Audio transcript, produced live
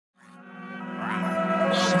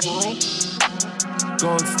God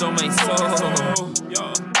stole my soul.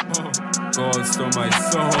 God stole my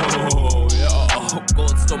soul.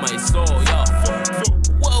 God stole my soul.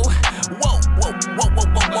 Whoa, whoa, whoa, whoa,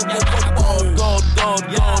 whoa, whoa,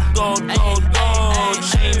 whoa, gold.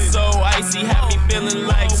 Chain so icy, had me feeling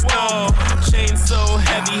like snow. Chain so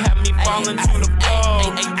heavy, had me falling to the floor.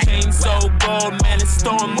 Chain so gold, man, it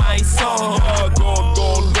stole my soul. Gold,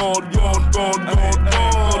 stole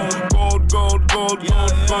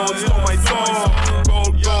my soul.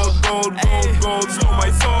 Gold, stole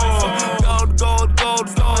my soul.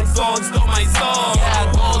 Gold, stole my soul.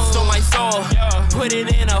 Yeah, gold stole my soul. Put it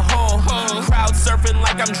in a hole. Crowd surfing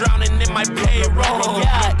like I'm drowning in my payroll.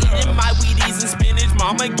 Yeah, eating my Wheaties and spinach,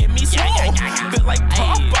 mama give me swole. Feel like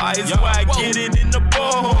Popeyes, where I get it in the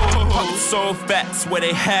bowl. So fat, swear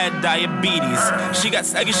they had diabetes. She got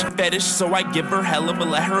saggy, she fetish, so I give her hell of a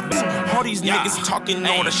let her be. All these niggas talking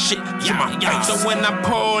all the shit to my face. So when I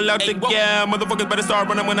pull out the gas, motherfuckers better start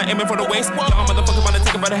running when I aim it for the waist. Y'all motherfuckers wanna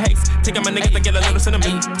take it by the haste. Taking my niggas to get a little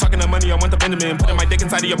cinnamon. Talking to money, I want the Benjamin. Putting my dick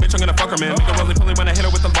inside of your bitch, I'm gonna fuck her, man. Make her really pull it when I hit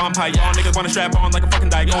her with the long pipe. Y'all niggas wanna strap on like a fucking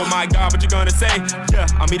dyke. Oh my god, what you gonna say? Yeah,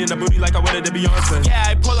 I'm eating the booty like I wanted to be Beyonce. Yeah,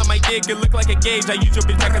 I pull out my dick, it look like a gauge. I use your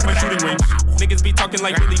bitch like as my shooting range. Niggas be talking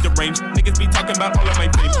like really deranged. Niggas be talking about all of my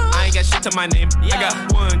fame. I ain't got shit to my name. I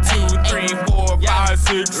got 1, 2, 3, 4, 5,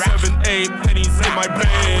 6, 7, 8 pennies in my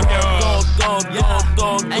brain. Gold.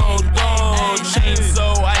 Chain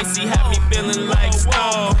so icy, had me feeling like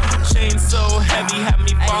snow. Chain so heavy, had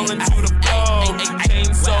me falling to the floor.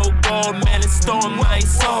 Chain so gold, man, it stole my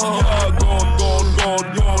soul. Gold, stole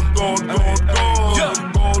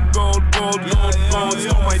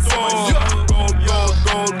my soul.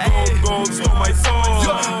 Gold, stole my soul.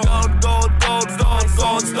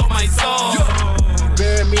 Gold, stole my soul.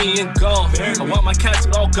 Bury me in gold. I want my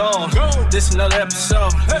casket all gold. This another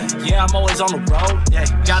episode. Yeah, I'm always on the road. Yeah,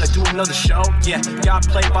 gotta do another show. Yeah, got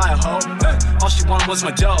played by a hoe. All she wanted was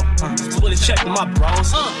my dough. Split a check with my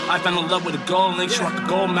bros. I fell in love with a gold link. She rock a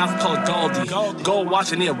gold mouth called Goldie. Gold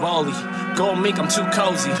watch, I need a rollie. Gold mink, I'm too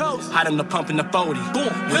cozy. Hiding the pump in the 40.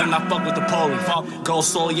 When I fuck with the pole. Gold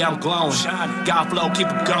soul, yeah, I'm glowing. God flow, keep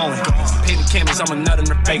it going. Painted canvas, I'm a nut in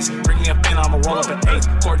her face. Bring me a pen, I'ma roll up an ace.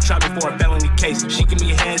 Court tried me for a felony case. She give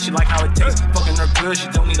me a hand, she like how it tastes. Fucking her good, she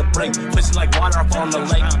don't need a break. Pussy like water, I fall in the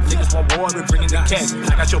lake. Niggas want war, we bringing the cake.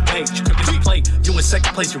 I got your bait, she cooking the plate. You in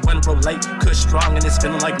second place, you running real late. Kush strong and it's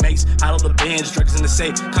spinning like mace. Out of the binge, drugs in the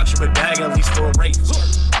safe. Contraband bag, at least for a race.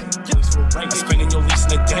 I spending your lease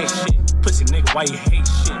in a day. Shit. Pussy nigga, why you hate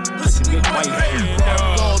shit? Pussy nigga, why you hate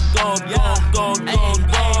Gold.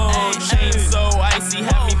 Chain so icy,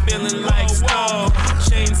 had me feeling like snow.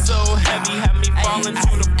 Chain so heavy, had me falling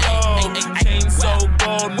to the